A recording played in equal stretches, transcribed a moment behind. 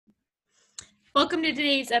Welcome to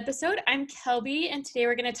today's episode. I'm Kelby, and today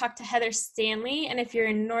we're going to talk to Heather Stanley. And if you're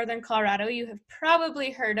in Northern Colorado, you have probably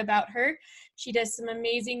heard about her. She does some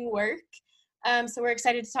amazing work. So we're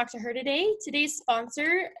excited to talk to her today. Today's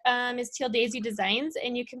sponsor is Teal Daisy Designs,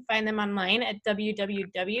 and you can find them online at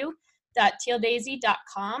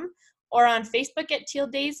www.tealdaisy.com or on Facebook at Teal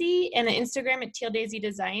Daisy and on Instagram at Teal Daisy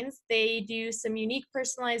Designs. They do some unique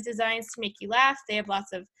personalized designs to make you laugh. They have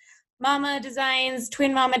lots of mama designs,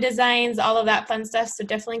 twin mama designs, all of that fun stuff. So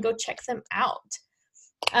definitely go check them out.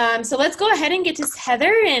 So let's go ahead and get to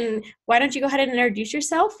Heather. And why don't you go ahead and introduce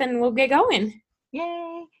yourself and we'll get going. Yay.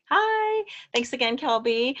 Hi. Thanks again,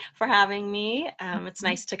 Kelby, for having me. It's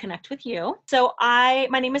nice to connect with you. So my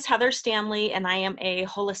name is Heather Stanley, and I am a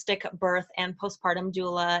holistic birth and postpartum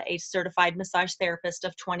doula, a certified massage therapist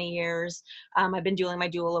of 20 years. I've been doing my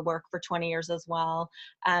doula work for 20 years as well.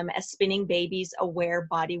 A Spinning Babies Aware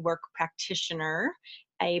Bodywork practitioner,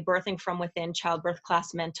 a Birthing from Within childbirth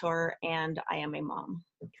class mentor, and I am a mom.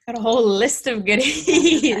 Got a whole list of goodies.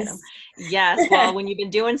 Yes. Well, when you've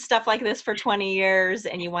been doing stuff like this for 20 years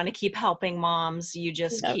and you want to keep helping moms, you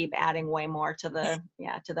just keep adding way more to the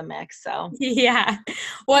mix. So yeah.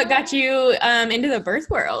 What got you into the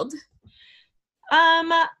birth world?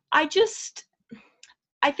 I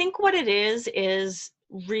think what it is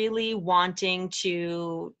really wanting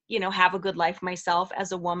to, have a good life myself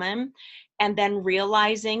as a woman, and then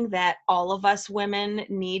realizing that all of us women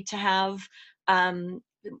need to have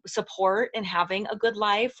support in having a good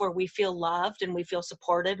life where we feel loved and we feel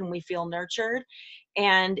supported and we feel nurtured.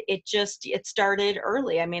 And it started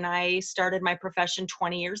early. I mean, I started my profession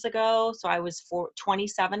 20 years ago, so I was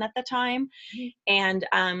 27 at the time. And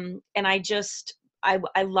I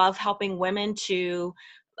love helping women to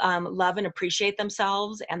love and appreciate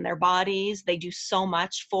themselves and their bodies. They do so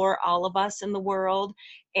much for all of us in the world.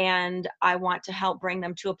 And I want to help bring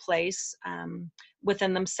them to a place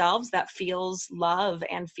within themselves that feels love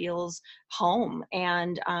and feels home.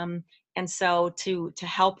 And so to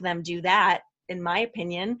help them do that, in my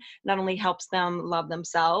opinion, not only helps them love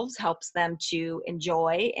themselves, helps them to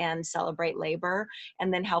enjoy and celebrate labor,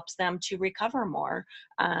 and then helps them to recover more.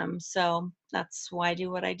 So that's why I do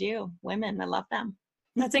what I do. Women, I love them.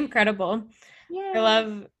 That's incredible. Yay. I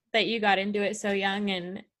love that you got into it so young,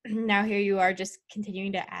 and now here you are just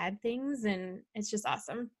continuing to add things, and it's just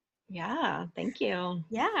awesome. Yeah, thank you.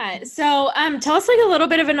 Yeah. So tell us like a little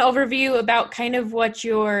bit of an overview about kind of what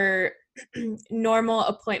your normal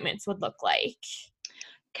appointments would look like.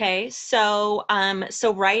 Okay, so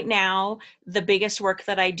right now the biggest work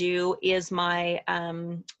that I do is my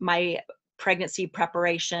pregnancy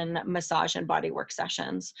preparation massage and bodywork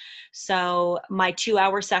sessions. So my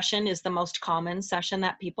 2-hour session is the most common session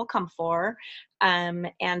that people come for. And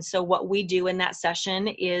so what we do in that session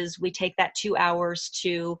is we take that 2 hours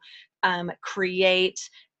to create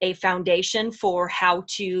a foundation for how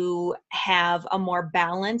to have a more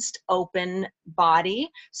balanced, open body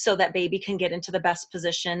so that baby can get into the best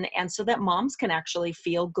position, and so that moms can actually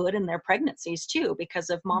feel good in their pregnancies too. Because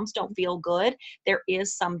if moms don't feel good, there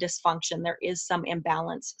is some dysfunction, there is some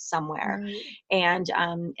imbalance somewhere. Right. And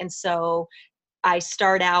so I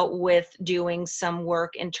start out with doing some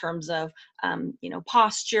work in terms of,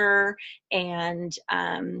 posture and,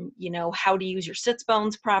 how to use your sits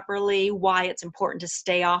bones properly, why it's important to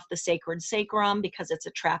stay off the sacred sacrum because it's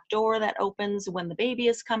a trap door that opens when the baby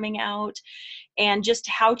is coming out, and just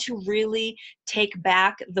how to really take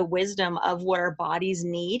back the wisdom of what our bodies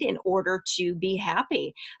need in order to be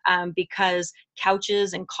happy. Because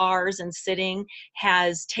couches and cars and sitting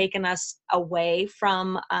has taken us away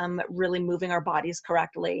from really moving our bodies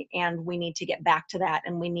correctly. And we need to get back to that.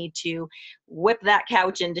 And we need to whip that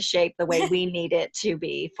couch into shape the way we need it to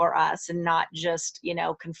be for us, and not just,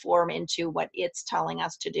 conform into what it's telling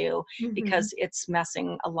us to do, because it's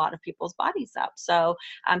messing a lot of people's bodies up. So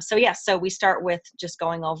we start with just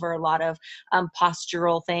going over a lot of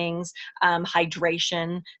postural things,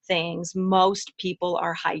 hydration things. Most people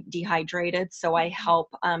are dehydrated, so I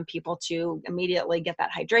help people to immediately get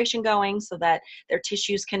that hydration going so that their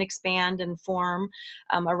tissues can expand and form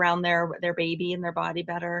around their baby and their body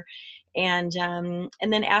better. And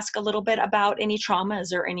then ask a little bit about any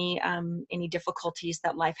traumas or any difficulties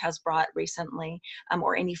that life has brought recently,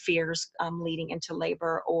 or any fears leading into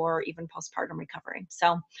labor or even postpartum recovery.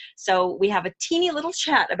 So we have a teeny little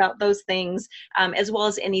chat about those things, as well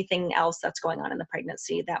as anything else that's going on in the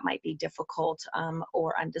pregnancy that might be difficult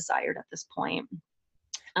or undesired at this point.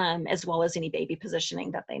 as well as any baby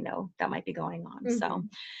positioning that they know that might be going on. Mm-hmm.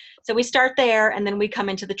 So we start there, and then we come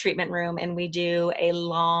into the treatment room and we do a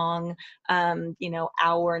long,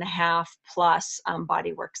 hour and a half plus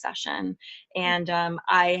body work session. And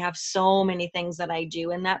I have so many things that I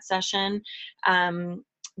do in that session.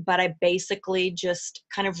 But I basically just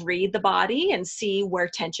kind of read the body and see where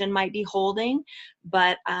tension might be holding.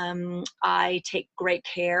 But I take great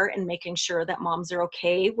care in making sure that moms are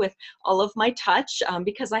okay with all of my touch,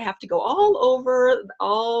 because I have to go all over,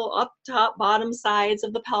 all up, top, bottom, sides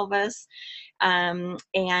of the pelvis,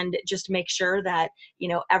 and just make sure that,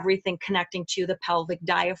 everything connecting to the pelvic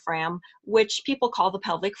diaphragm, which people call the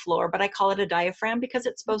pelvic floor, but I call it a diaphragm because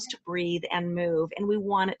it's supposed to breathe and move. And we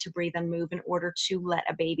want it to breathe and move in order to let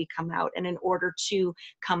a baby come out and in order to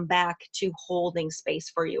come back to holding space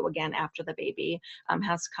for you again after the baby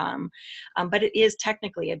has come. But it is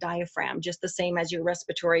technically a diaphragm, just the same as your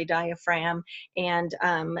respiratory diaphragm and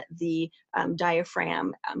the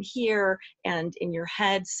diaphragm here and in your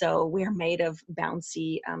head. So we're made of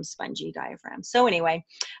bouncy, spongy diaphragms. So anyway,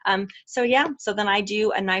 so then I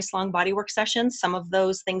do a nice long bodywork session. Some of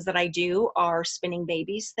those things that I do are spinning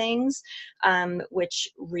babies things, which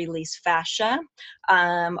release fascia,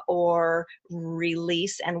 or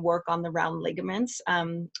release and work on the round ligaments.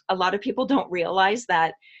 A lot of people don't realize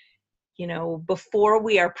that, before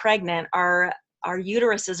we are pregnant, our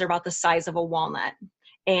uteruses are about the size of a walnut.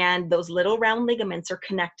 And those little round ligaments are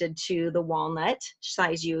connected to the walnut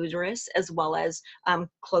size uterus, as well as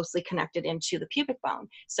closely connected into the pubic bone.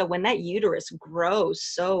 So when that uterus grows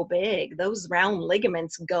so big, those round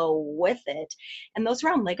ligaments go with it. And those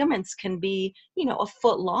round ligaments can be, a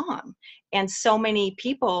foot long. And so many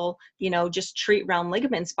people, just treat round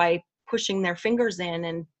ligaments by pushing their fingers in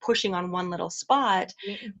and pushing on one little spot,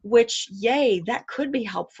 which, yay, that could be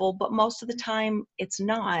helpful, but most of the time it's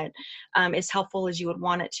not as helpful as you would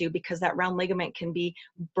want it to, because that round ligament can be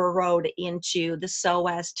burrowed into the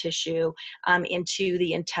psoas tissue, into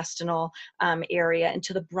the intestinal area,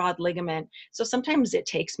 into the broad ligament. So sometimes it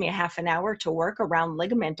takes me a half an hour to work a round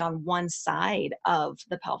ligament on one side of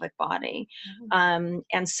the pelvic body.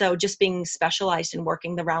 And so just being specialized in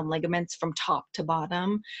working the round ligaments from top to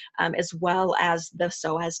bottom, as well as the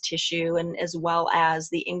psoas tissue, and as well as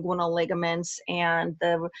the inguinal ligaments and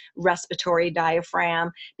the respiratory diaphragm,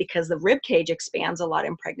 because the rib cage expands a lot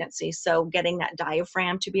in pregnancy. So getting that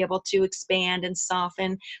diaphragm to be able to expand and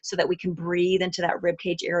soften so that we can breathe into that rib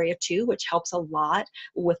cage area too, which helps a lot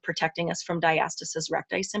with protecting us from diastasis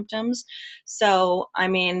recti symptoms. So,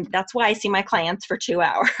 that's why I see my clients for 2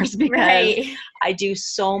 hours, because Right. I do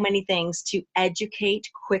so many things to educate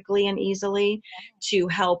quickly and easily, to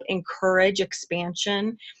help encourage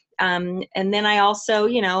expansion. And then I also,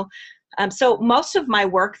 so most of my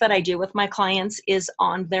work that I do with my clients is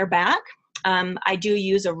on their back. I do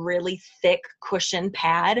use a really thick cushion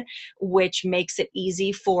pad, which makes it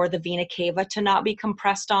easy for the vena cava to not be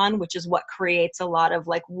compressed on, which is what creates a lot of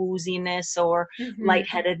like wooziness or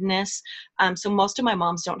lightheadedness. So most of my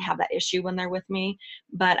moms don't have that issue when they're with me,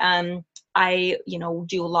 but I,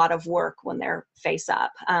 do a lot of work when they're face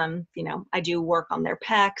up. I do work on their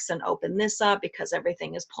pecs and open this up because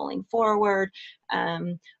everything is pulling forward.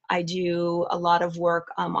 I do a lot of work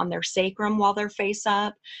on their sacrum while they're face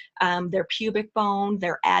up, their pubic bone,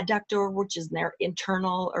 their adductor, which is their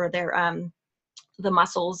internal, or their the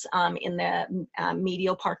muscles in the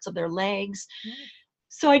medial parts of their legs.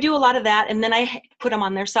 So I do a lot of that, and then I put them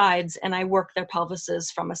on their sides and I work their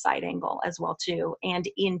pelvises from a side angle as well too, and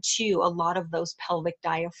into a lot of those pelvic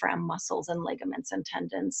diaphragm muscles and ligaments and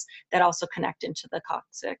tendons that also connect into the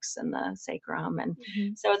coccyx and the sacrum. And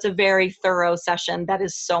so it's a very thorough session that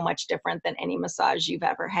is so much different than any massage you've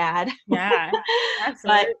ever had. Yeah,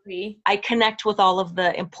 absolutely. But I connect with all of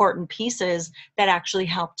the important pieces that actually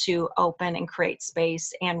help to open and create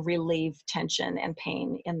space and relieve tension and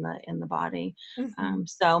pain in the body.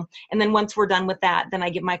 And then once we're done with that, then I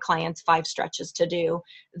give my clients 5 stretches to do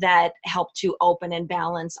that help to open and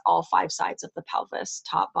balance all 5 sides of the pelvis,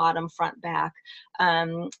 top, bottom, front, back.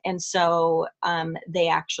 And so they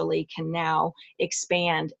actually can now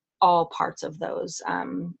expand all parts of those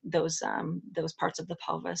parts of the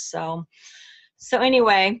pelvis. So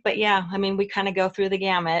anyway, but yeah, we kind of go through the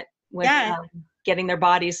gamut with getting their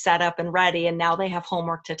bodies set up and ready, and now they have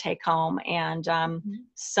homework to take home. And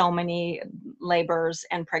so many labors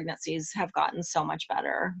and pregnancies have gotten so much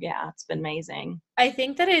better. Yeah, it's been amazing. I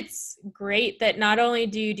think that it's great that not only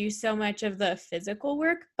do you do so much of the physical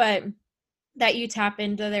work, but that you tap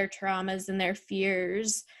into their traumas and their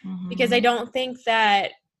fears, because I don't think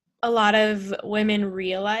that a lot of women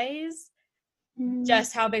realize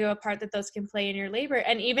just how big of a part that those can play in your labor.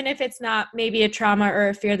 And even if it's not maybe a trauma or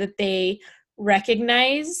a fear that they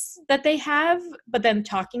recognize that they have, but then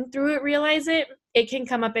talking through it, realize it can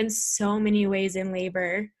come up in so many ways in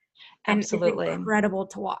labor. And it's Absolutely. incredible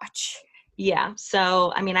to watch. Yeah.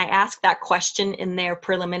 So, I mean, I asked that question in their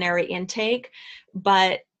preliminary intake,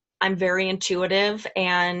 but I'm very intuitive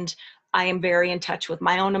and I am very in touch with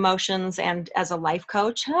my own emotions. And as a life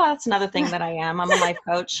coach, that's another thing that I am. I'm a life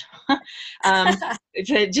coach. um,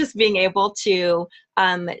 just being able to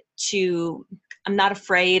I'm not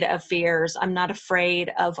afraid of fears. I'm not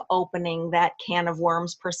afraid of opening that can of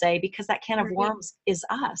worms per se, because that can of Right. worms is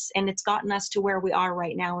us, and it's gotten us to where we are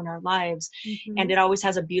right now in our lives. Mm-hmm. And it always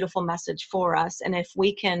has a beautiful message for us. And if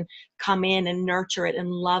we can come in and nurture it and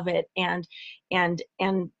love it and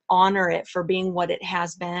honor it for being what it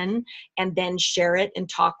has been, and then share it and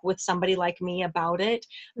talk with somebody like me about it,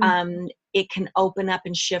 it can open up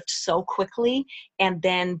and shift so quickly, and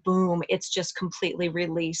then boom, it's just completely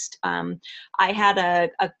released. I had a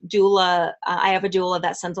doula. I have a doula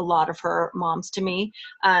that sends a lot of her moms to me,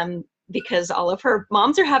 because all of her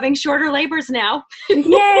moms are having shorter labors now.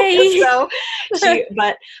 Yay!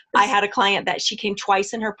 But I had a client that she came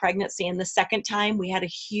twice in her pregnancy, and the second time we had a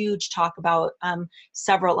huge talk about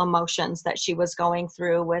several emotions that she was going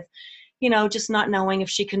through with, just not knowing if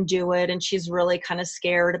she can do it. And she's really kind of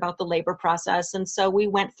scared about the labor process. And so we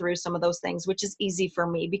went through some of those things, which is easy for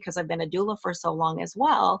me because I've been a doula for so long as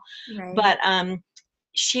well. Right. But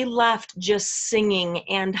she left just singing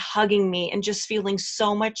and hugging me and just feeling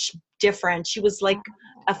so much different. She was like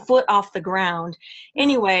a foot off the ground.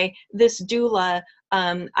 Anyway, this doula,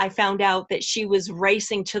 I found out that she was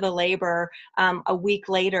racing to the labor a week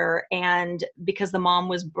later, and because the mom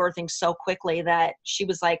was birthing so quickly that she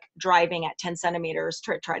was like driving at 10 centimeters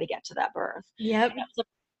to try to get to that birth. Yep.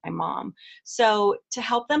 My mom. So to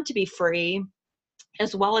help them to be free,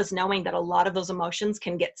 as well as knowing that a lot of those emotions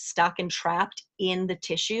can get stuck and trapped in the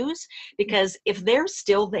tissues, because if they're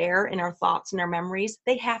still there in our thoughts and our memories,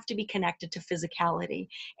 they have to be connected to physicality.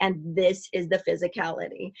 And this is the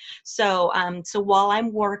physicality. So, so while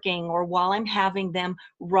I'm working, or while I'm having them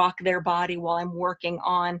rock their body, while I'm working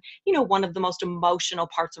on, one of the most emotional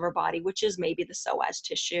parts of our body, which is maybe the psoas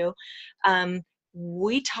tissue,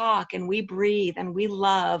 we talk and we breathe and we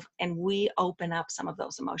love and we open up some of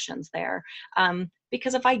those emotions there.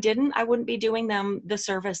 Because if I didn't, I wouldn't be doing them the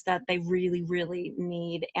service that they really, really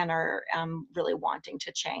need and are really wanting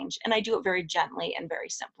to change. And I do it very gently and very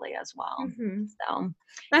simply as well. Mm-hmm. So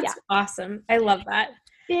that's awesome. I love that.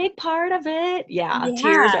 Big part of it. Yeah.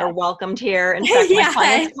 Tears are welcomed here. In fact, my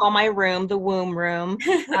clients call my room the womb room,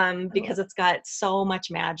 because it's got so much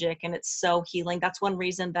magic and it's so healing. That's one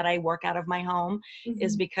reason that I work out of my home,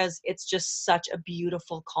 is because it's just such a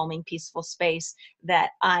beautiful, calming, peaceful space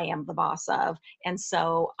that I am the boss of. And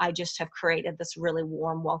so I just have created this really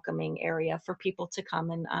warm, welcoming area for people to come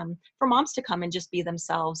and for moms to come and just be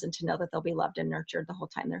themselves and to know that they'll be loved and nurtured the whole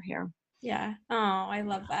time they're here. Yeah. Oh, I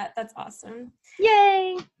love that. That's awesome.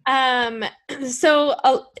 Yay. So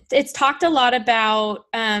it's talked a lot about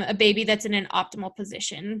a baby that's in an optimal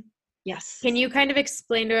position. Yes. Can you kind of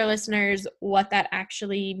explain to our listeners what that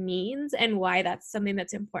actually means and why that's something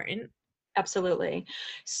that's important? Absolutely.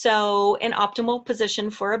 So an optimal position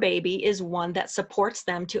for a baby is one that supports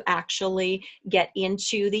them to actually get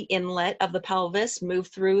into the inlet of the pelvis, move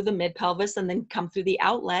through the mid pelvis, and then come through the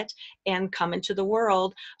outlet and come into the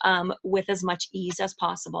world with as much ease as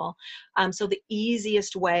possible. So the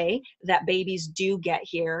easiest way that babies do get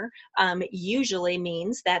here usually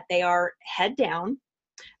means that they are head down,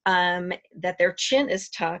 that their chin is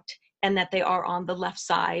tucked, and that they are on the left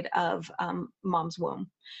side of mom's womb.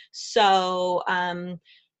 So,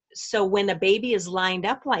 so when a baby is lined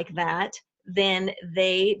up like that, then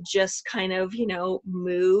they just kind of,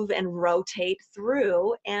 move and rotate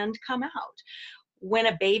through and come out. When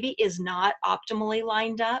a baby is not optimally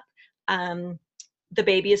lined up, the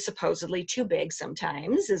baby is supposedly too big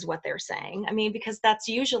sometimes, is what they're saying. I mean, because that's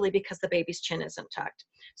usually because the baby's chin isn't tucked.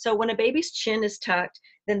 So when a baby's chin is tucked,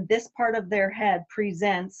 then this part of their head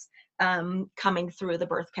presents coming through the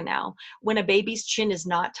birth canal. When a baby's chin is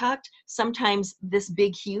not tucked, sometimes this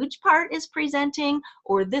big, huge part is presenting,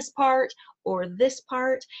 or this part, or this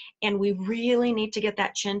part, and we really need to get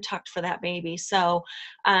that chin tucked for that baby. So,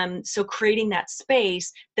 so creating that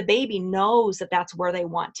space, the baby knows that that's where they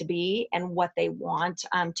want to be and what they want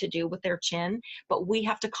to do with their chin, but we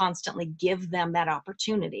have to constantly give them that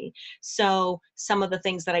opportunity. So some of the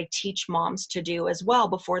things that I teach moms to do as well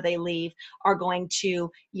before they leave are going to,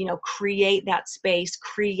 create that space,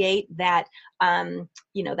 create that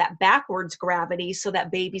that backwards gravity so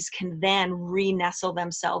that babies can then re-nestle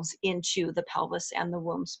themselves into the pelvis and the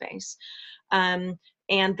womb space. And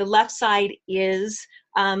the left side is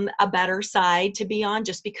a better side to be on,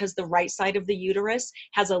 just because the right side of the uterus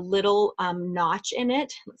has a little notch in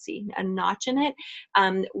it. Let's see, a notch in it,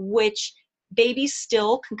 which babies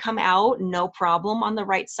still can come out no problem on the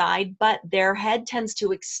right side, but their head tends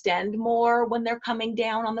to extend more when they're coming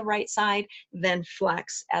down on the right side than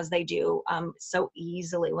flex as they do so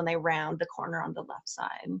easily when they round the corner on the left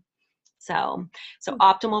side. So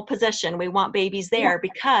optimal position, we want babies there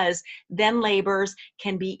because then labors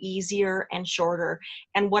can be easier and shorter.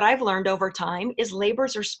 And what I've learned over time is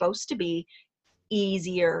labors are supposed to be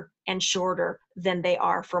easier and shorter than they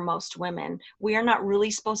are for most women. We are not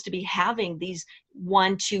really supposed to be having these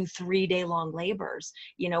 1, 2, 3 day long labors.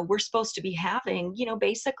 We're supposed to be having,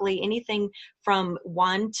 basically anything from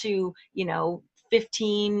 1 to,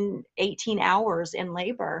 15, 18 hours in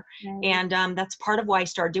labor. And that's part of why I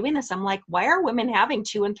started doing this. I'm like, why are women having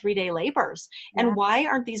 2 and 3 day labors? And why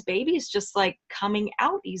aren't these babies just like coming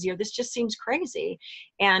out easier? This just seems crazy.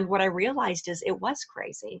 And what I realized is it was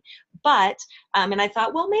crazy. But, and I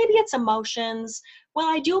thought, well, maybe it's emotions. Well,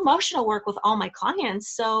 I do emotional work with all my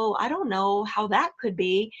clients, so I don't know how that could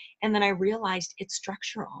be. And then I realized it's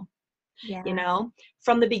structural.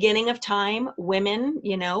 From the beginning of time, women,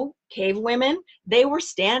 cave women, they were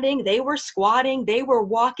standing, they were squatting, they were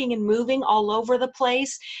walking and moving all over the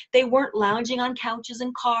place. They weren't lounging on couches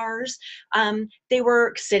and cars. They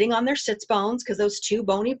were sitting on their sits bones, because those 2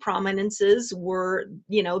 bony prominences were,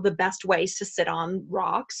 the best ways to sit on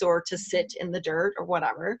rocks or to sit in the dirt or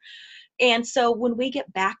whatever. And so when we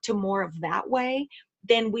get back to more of that way,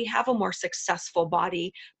 then we have a more successful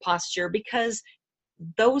body posture, because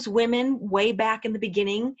those women way back in the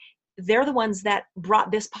beginning, they're the ones that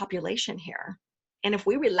brought this population here. And if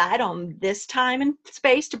we relied on this time and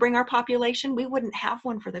space to bring our population, we wouldn't have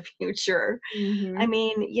one for the future. I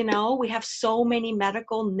mean, we have so many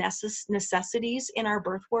medical necessities in our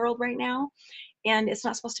birth world right now, and it's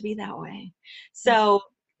not supposed to be that way. So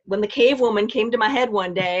when the cave woman came to my head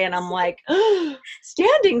one day and I'm like, oh,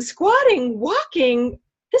 standing, squatting, walking,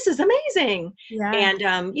 this is amazing. And,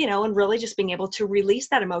 and really just being able to release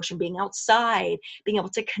that emotion, being outside, being able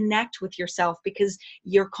to connect with yourself because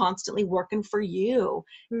you're constantly working for you.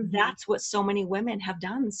 That's what so many women have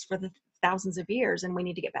done for the thousands of years. And we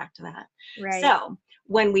need to get back to that. Right. So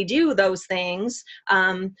when we do those things,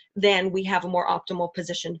 then we have a more optimal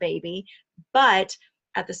positioned baby. But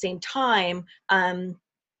at the same time,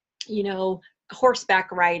 horseback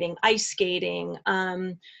riding, ice skating,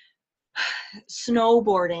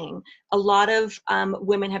 snowboarding. A lot of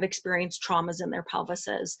women have experienced traumas in their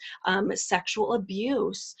pelvises, sexual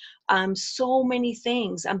abuse, so many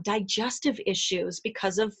things, digestive issues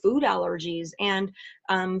because of food allergies and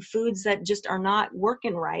foods that just are not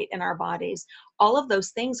working right in our bodies. All of those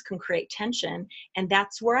things can create tension, and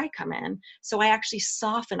that's where I come in. So I actually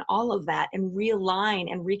soften all of that and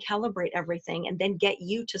realign and recalibrate everything, and then get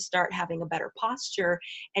you to start having a better posture,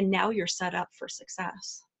 and now you're set up for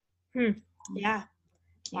success. Yeah.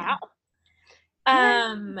 Wow.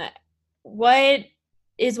 What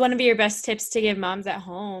is one of your best tips to give moms at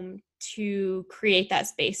home to create that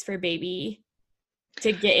space for baby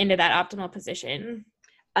to get into that optimal position?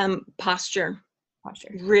 Posture.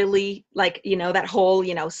 Really, that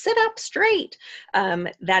whole, sit up straight.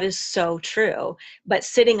 That is so true. But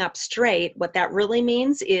sitting up straight, what that really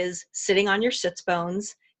means is sitting on your sits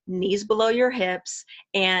bones, knees below your hips,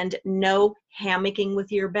 and no hammocking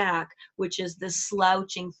with your back, which is the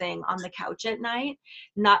slouching thing on the couch at night.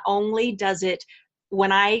 Not only does it,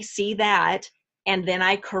 when I see that and then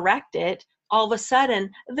I correct it, all of a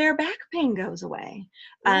sudden their back pain goes away.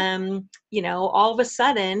 All of a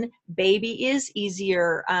sudden baby is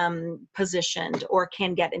easier positioned or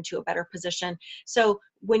can get into a better position. So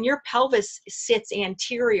when your pelvis sits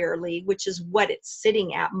anteriorly, which is what it's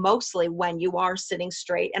sitting at mostly when you are sitting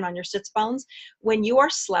straight and on your sits bones, when you are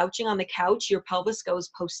slouching on the couch, your pelvis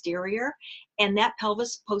goes posterior, and that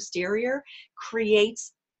pelvis posterior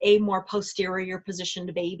creates a more posterior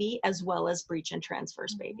positioned baby, as well as breech and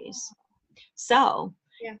transverse babies. So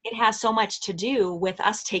it has so much to do with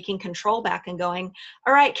us taking control back and going,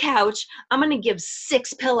 all right, couch, I'm going to give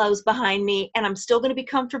 6 pillows behind me, and I'm still going to be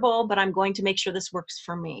comfortable, but I'm going to make sure this works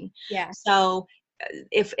for me. So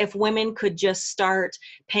if women could just start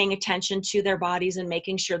paying attention to their bodies and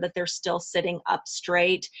making sure that they're still sitting up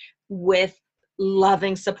straight with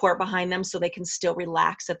loving support behind them so they can still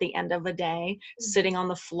relax at the end of the day, sitting on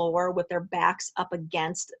the floor with their backs up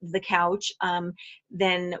against the couch,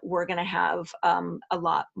 then we're going to have a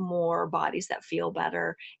lot more bodies that feel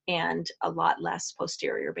better and a lot less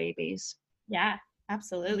posterior babies. Yeah,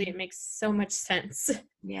 absolutely. It makes so much sense.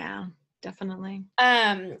 Yeah, definitely.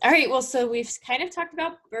 All right. Well, so we've kind of talked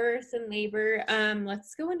about birth and labor.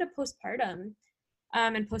 Let's go into postpartum,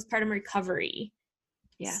 and postpartum recovery.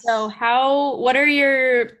 Yes. So what are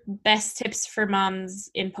your best tips for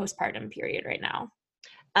moms in postpartum period right now?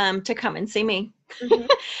 To come and see me.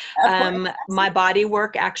 Mm-hmm. My body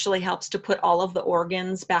work actually helps to put all of the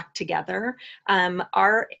organs back together.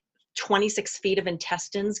 Our 26 feet of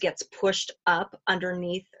intestines gets pushed up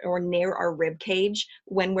underneath or near our rib cage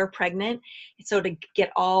when we're pregnant. So to get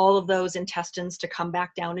all of those intestines to come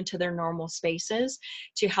back down into their normal spaces,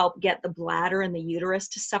 to help get the bladder and the uterus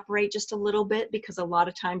to separate just a little bit, because a lot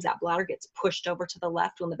of times that bladder gets pushed over to the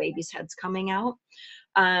left when the baby's head's coming out.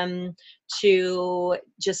 To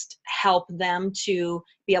just help them to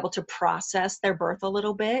be able to process their birth a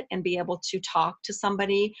little bit and be able to talk to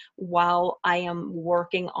somebody while I am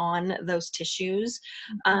working on those tissues.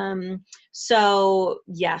 So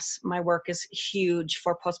yes, my work is huge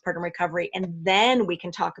for postpartum recovery. And then we can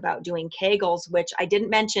talk about doing Kegels, which I didn't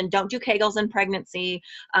mention. Don't do Kegels in pregnancy.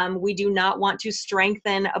 We do not want to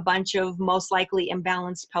strengthen a bunch of most likely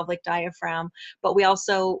imbalanced pelvic diaphragm, but we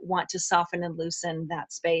also want to soften and loosen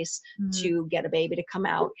that space to get a baby to come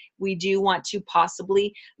out. We do want to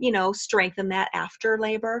possibly, strengthen that after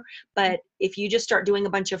labor. But if you just start doing a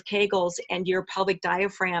bunch of Kegels and your pelvic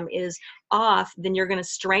diaphragm is off, then you're going to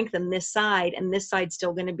strengthen this side, and this side's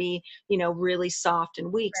still going to be, really soft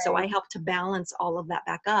and weak. Right. So I help to balance all of that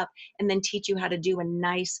back up and then teach you how to do a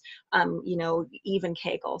nice, even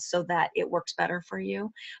Kegel so that it works better for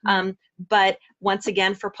you. But once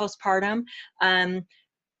again, for postpartum,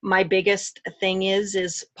 my biggest thing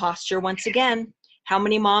is posture. Once again, how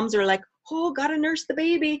many moms are like, oh, gotta nurse the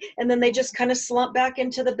baby, and then they just kind of slump back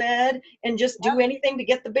into the bed and just do anything to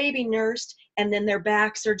get the baby nursed, and then their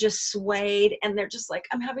backs are just swayed and they're just like,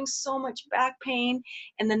 I'm having so much back pain,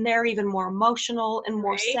 and then they're even more emotional and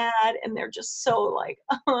more sad, and they're just so like,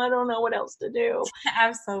 oh, I don't know what else to do.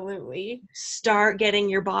 Absolutely. Start getting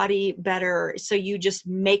your body better. So you just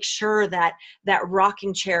make sure that that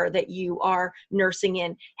rocking chair that you are nursing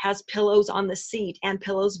in has pillows on the seat and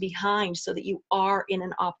pillows behind, so that you are in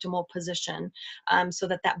an optimal position, so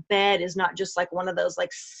that that bed is not just like one of those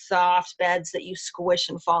like soft beds that you squish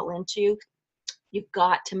and fall into. You've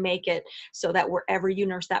got to make it so that wherever you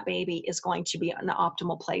nurse that baby is going to be an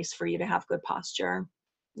optimal place for you to have good posture.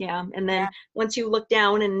 Yeah. And then once you look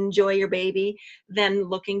down and enjoy your baby, then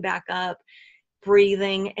looking back up,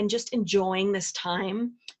 breathing, and just enjoying this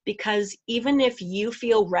time. Because even if you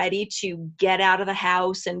feel ready to get out of the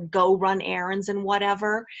house and go run errands and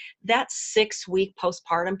whatever, that 6-week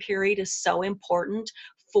postpartum period is so important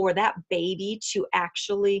for that baby to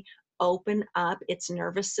actually open up its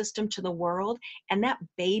nervous system to the world. And that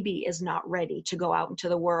baby is not ready to go out into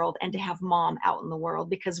the world and to have mom out in the world,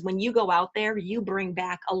 because when you go out there, you bring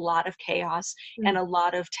back a lot of chaos and a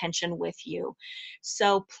lot of tension with you.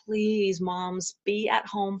 So please, moms, be at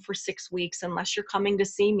home for 6 weeks, unless you're coming to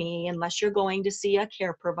see me, unless you're going to see a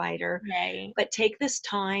care provider. Right. But take this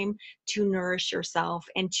time to nourish yourself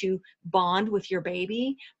and to bond with your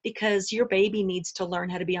baby, because your baby needs to learn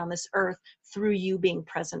how to be on this earth through you being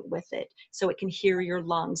present with it, so it can hear your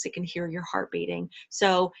lungs, it can hear your heart beating.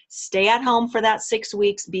 So stay at home for that 6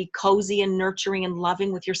 weeks, be cozy and nurturing and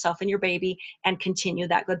loving with yourself and your baby, and continue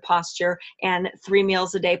that good posture, and 3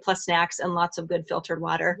 meals a day plus snacks and lots of good filtered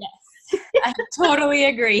water. Yes. I totally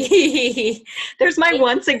agree. There's my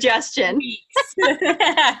one suggestion.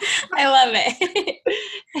 I love it.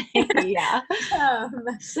 Yeah.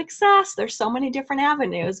 Success. There's so many different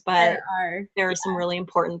avenues, but there are some really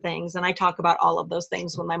important things. And I talk about all of those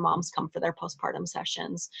things when my moms come for their postpartum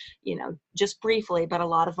sessions, just briefly, but a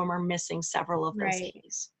lot of them are missing several of those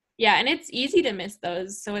keys. Yeah, and it's easy to miss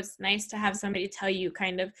those. So it's nice to have somebody tell you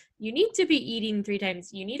kind of, you need to be eating 3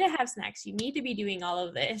 times. You need to have snacks. You need to be doing all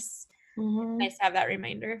of this. Nice to have that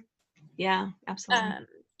reminder. Yeah, absolutely.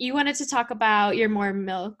 You wanted to talk about your more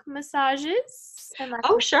milk massages?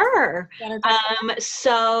 Oh, sure.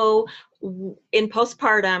 So in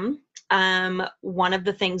postpartum, one of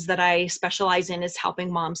the things that I specialize in is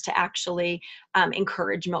helping moms to actually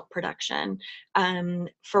encourage milk production.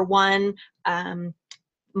 For one,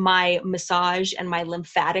 my massage and my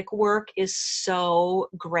lymphatic work is so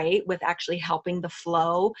great with actually helping the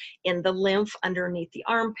flow in the lymph underneath the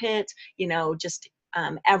armpit, just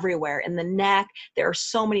everywhere in the neck. There are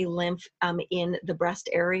so many lymph in the breast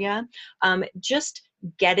area. Just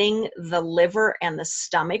getting the liver and the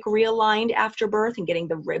stomach realigned after birth and getting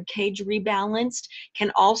the rib cage rebalanced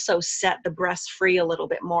can also set the breast free a little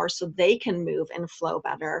bit more so they can move and flow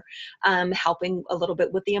better, helping a little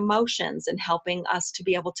bit with the emotions and helping us to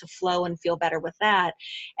be able to flow and feel better with that.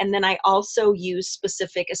 And then I also use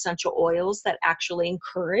specific essential oils that actually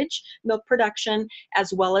encourage milk production,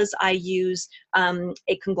 as well as I use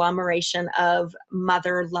a conglomeration of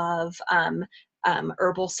Mother Love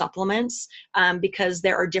herbal supplements, because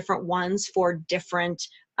there are different ones for different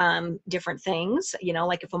things. You know,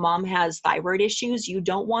 like if a mom has thyroid issues, you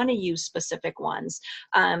don't want to use specific ones.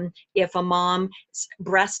 If a mom's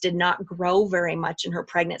breast did not grow very much in her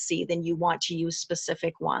pregnancy, then you want to use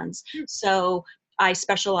specific ones. So I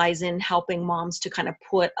specialize in helping moms to kind of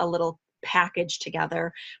put a little package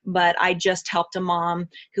together. But I just helped a mom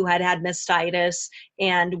who had mastitis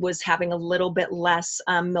and was having a little bit less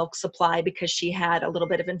milk supply because she had a little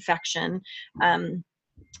bit of infection. And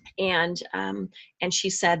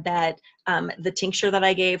she said that the tincture that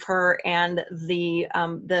I gave her and the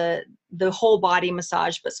whole body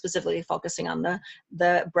massage, but specifically focusing on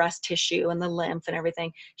the breast tissue and the lymph and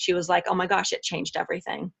everything, she was like, oh my gosh, it changed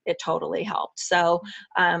everything. It totally helped. So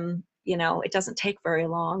you know, it doesn't take very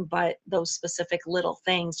long, but those specific little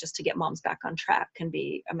things just to get moms back on track can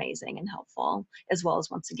be amazing and helpful, as well as,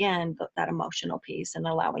 once again, that emotional piece and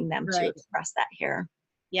allowing them to express that here.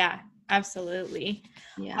 Yeah, absolutely.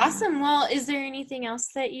 Yeah. Awesome. Well, is there anything else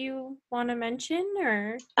that you want to mention,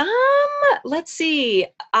 or? Let's see.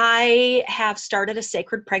 I have started a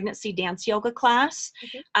sacred pregnancy dance yoga class.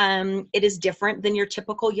 Okay. It is different than your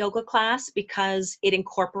typical yoga class because it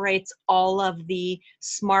incorporates all of the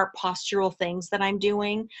smart postural things that I'm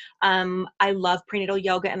doing. I love prenatal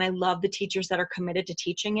yoga and I love the teachers that are committed to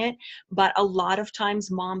teaching it. But a lot of times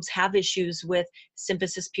moms have issues with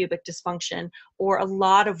symphysis pubic dysfunction, or a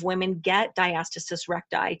lot of women get diastasis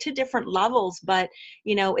recti to different levels. But,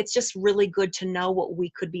 you know, it's just really good to know what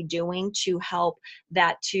we could be doing to help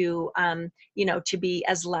that to, you know, to be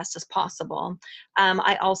as less as possible.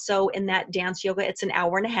 I also, in that dance yoga, it's an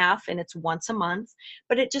hour and a half and it's once a month,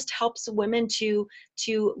 but it just helps women to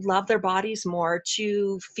love their bodies more,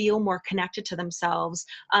 to feel more connected to themselves.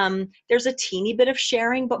 There's a teeny bit of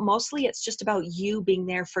sharing, but mostly it's just about you being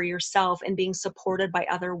there for yourself and being supported by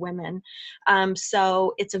other women.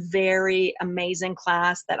 So it's a very amazing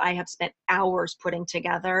class that I have spent hours putting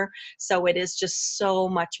together. So it is just so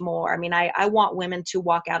much more. I mean, I want women to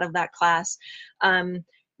walk out of that class,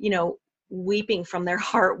 you know, weeping from their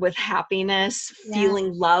heart with happiness,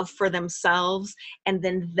 feeling love for themselves, and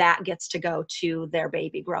then that gets to go to their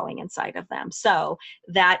baby growing inside of them. So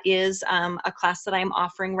that is a class that I'm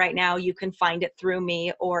offering right now. You can find it through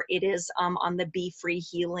me, or it is on the Be Free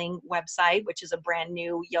Healing website, which is a brand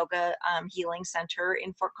new yoga healing center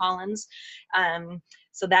in Fort Collins.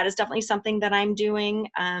 So that is definitely something that I'm doing.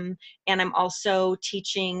 And I'm also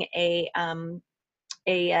teaching a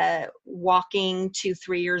walking to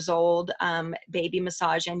 3 years old baby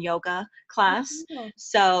massage and yoga class.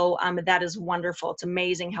 So that is wonderful. It's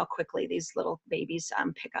amazing how quickly these little babies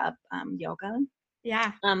pick up yoga.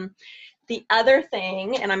 Yeah. The other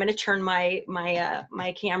thing, and I'm going to turn my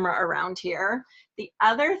camera around here. The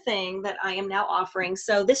other thing that I am now offering,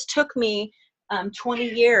 so this took me 20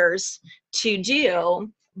 years to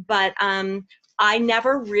do, but I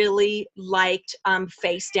never really liked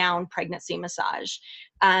face down pregnancy massage.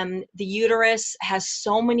 The uterus has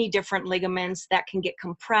so many different ligaments that can get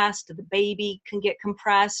compressed. The baby can get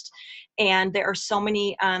compressed. And there are so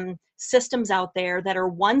many systems out there that are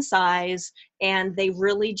one size and they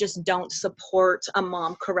really just don't support a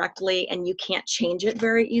mom correctly, and you can't change it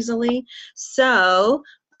very easily. So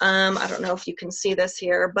I don't know if you can see this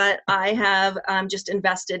here, but I have just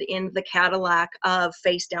invested in the Cadillac of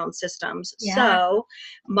face down systems. Yeah. So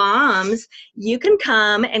moms, you can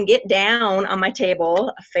come and get down on my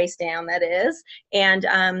table, face down that is, and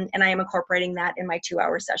I am incorporating that in my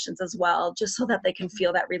 2-hour sessions as well, just so that they can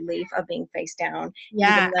feel that relief of being face down.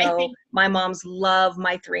 Yeah, even though my moms love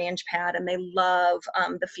my 3-inch pad and they love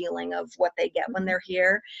the feeling of what they get when they're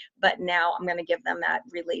here. But now I'm going to give them that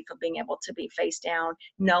relief of being able to be face down,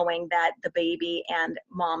 knowing that the baby and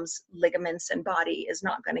mom's ligaments and body is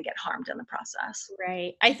not going to get harmed in the process.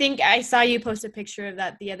 Right. I think I saw you post a picture of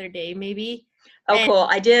that the other day, maybe. Oh, and cool.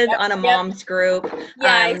 I did on a mom's group.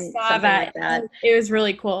 Yeah, I saw that. Like that. It was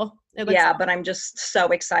really cool. Yeah, but I'm just so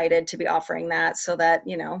excited to be offering that so that,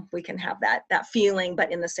 you know, we can have that feeling,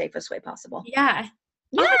 but in the safest way possible. Yeah.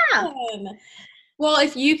 Yeah. Awesome. Well,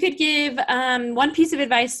 if you could give one piece of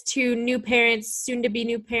advice to new parents, soon to be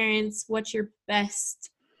new parents, what's your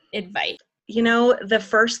best advice? The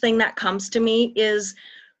first thing that comes to me is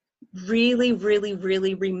really, really,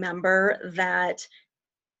 really remember that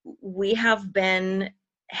we have been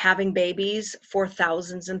having babies for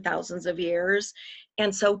thousands and thousands of years.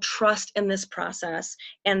 And so trust in this process.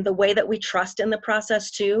 And the way that we trust in the process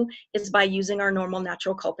too is by using our normal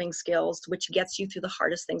natural coping skills, which gets you through the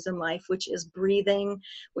hardest things in life, which is breathing,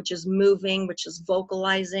 which is moving, which is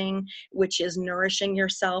vocalizing, which is nourishing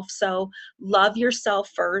yourself. So love yourself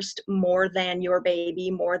first, more than your baby,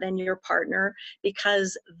 more than your partner,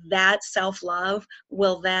 because that self-love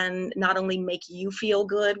will then not only make you feel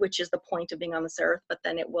good, which is the point of being on this earth, but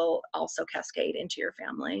then it will also cascade into your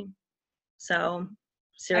family. So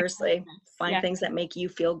Excellent. seriously, find Yeah. things that make you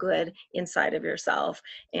feel good inside of yourself.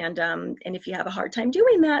 And if you have a hard time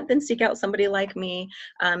doing that, then seek out somebody like me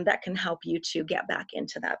that can help you to get back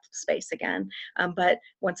into that space again. But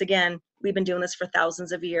once again, we've been doing this for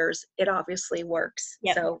thousands of years. It obviously works.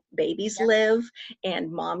 Yep. So babies Yep. live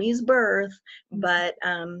and mommy's birth, Mhm. but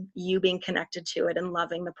you being connected to it and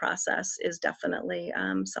loving the process is definitely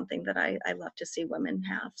something that I love to see women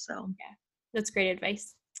have. So Yeah. That's great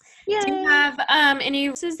advice. Do you yay. have any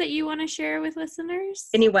resources that you want to share with listeners?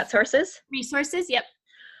 Any wet sources? Resources? Yep.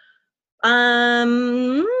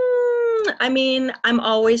 Um, I mean, I'm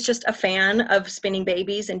always just a fan of spinning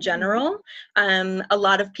babies in Mhm. general. A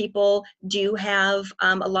lot of people do have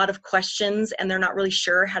a lot of questions and they're not really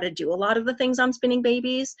sure how to do a lot of the things on spinning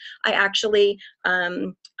babies. I actually,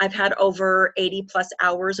 I've had over 80 plus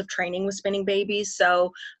hours of training with spinning babies,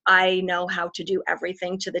 so I know how to do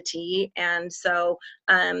everything to the T. And so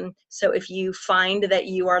if you find that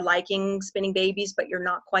you are liking spinning babies, but you're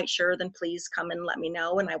not quite sure, then please come and let me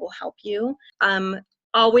know and I will help you.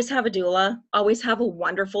 Always have a doula, always have a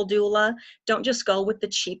wonderful doula. Don't just go with the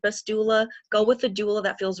cheapest doula, go with the doula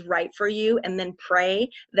that feels right for you and then pray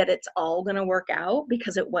that it's all gonna work out,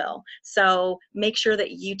 because it will. So make sure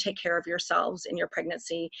that you take care of yourselves in your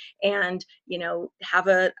pregnancy and, have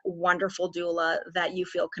a wonderful doula that you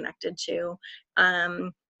feel connected to.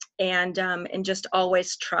 Um, and just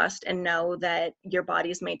always trust and know that your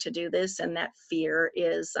body is made to do this, and that fear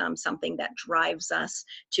is something that drives us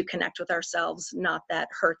to connect with ourselves, not that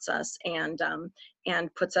hurts us and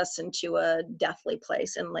puts us into a deathly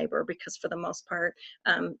place in labor, because for the most part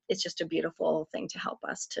it's just a beautiful thing to help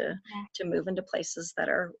us Yeah. to move into places that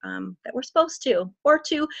are that we're supposed to, or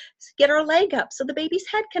to get our leg up so the baby's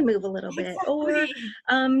head can move a little bit, or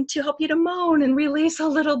Exactly. to help you to moan and release a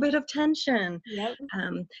little bit of tension. Yep.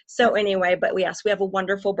 So anyway, but yes, we have a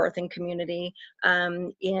wonderful birthing community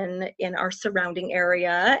in our surrounding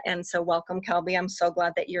area, and so welcome, Kelby. I'm so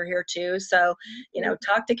glad that you're here too. So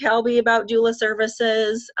talk to Kelby about doula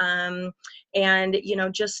services, and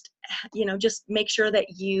just make sure that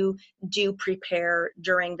you do prepare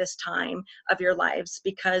during this time of your lives,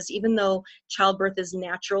 because even though childbirth is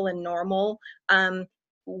natural and normal,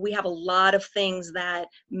 we have a lot of things that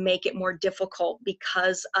make it more difficult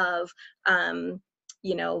um,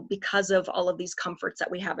 because of all of these comforts that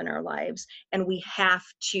we have in our lives. And we have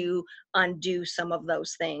to undo some of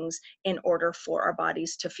those things in order for our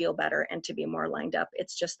bodies to feel better and to be more lined up.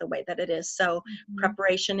 It's just the way that it is. So Mhm.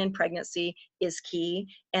 preparation in pregnancy is key,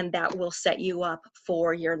 and that will set you up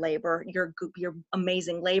for your labor. Your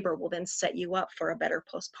amazing labor will then set you up for a better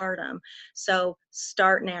postpartum. So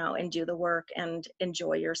start now and do the work and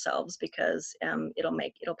enjoy yourselves, because it'll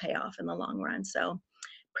pay off in the long run. So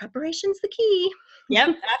preparation's the key.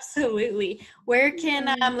 Yep, absolutely. Where can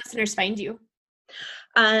Yeah. listeners find you?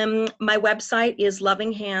 My website is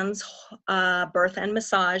lovinghands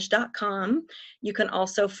birthandmassage.com. You can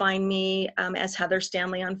also find me as Heather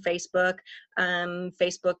Stanley on Facebook.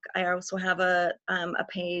 Facebook, I also have a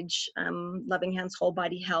page, Loving Hands Whole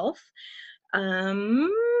Body Health.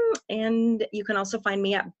 And you can also find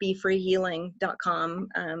me at BeFreeHealing.com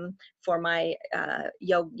for my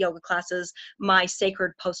yoga classes. My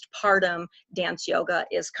sacred postpartum dance yoga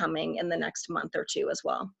is coming in the next month or two as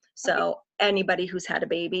well. Okay. So anybody who's had a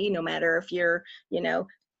baby, no matter if you're,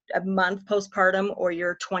 a month postpartum or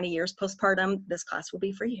you're 20 years postpartum, this class will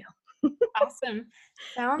be for you. Awesome.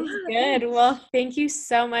 Sounds Yeah, good. thanks. Well, thank you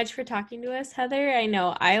so much for talking to us, Heather. I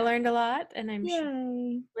know I learned a lot, and I'm sure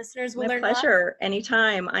Yay. listeners will My learn a lot. pleasure.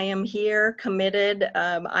 Anytime. I am here, committed.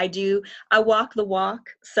 I walk the walk.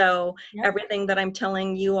 So Yep. everything that I'm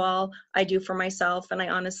telling you all, I do for myself. And I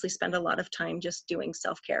honestly spend a lot of time just doing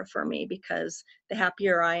self-care for me, because the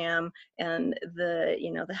happier I am and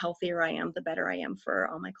the healthier I am, the better I am for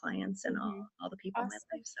all my clients and Mhm. all the people in my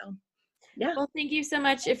Awesome. life. So Yeah. Well, thank you so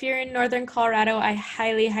much. If you're in Northern Colorado, I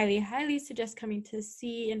highly, highly, highly suggest coming to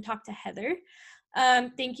see and talk to Heather.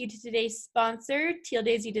 Thank you to today's sponsor, Teal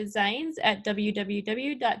Daisy Designs at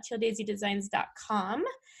www.tealdaisydesigns.com.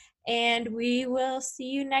 And we will see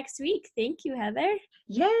you next week. Thank you, Heather.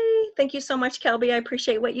 Yay. Thank you so much, Kelby. I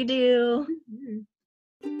appreciate what you do. Mm-hmm.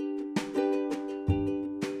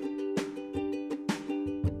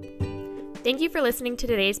 Thank you for listening to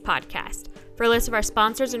today's podcast. For a list of our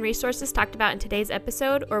sponsors and resources talked about in today's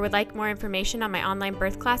episode, or would like more information on my online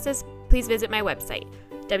birth classes, please visit my website,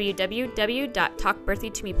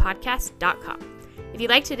 www.talkbirthytomepodcast.com. If you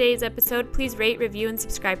liked today's episode, please rate, review, and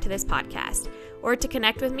subscribe to this podcast. Or to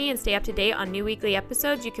connect with me and stay up to date on new weekly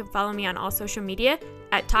episodes, you can follow me on all social media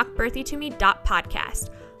at talkbirthytome.podcast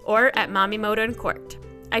or at Mommy Moda Uncorked.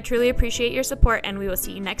 I truly appreciate your support, and we will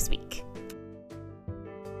see you next week.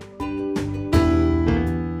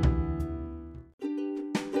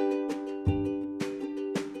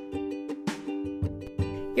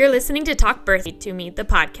 You're listening to Talk Birthy to Me, the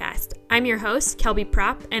podcast. I'm your host, Kelby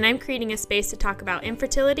Prop, and I'm creating a space to talk about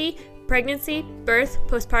infertility, pregnancy, birth,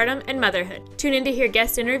 postpartum, and motherhood. Tune in to hear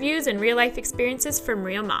guest interviews and real-life experiences from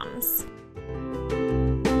real moms.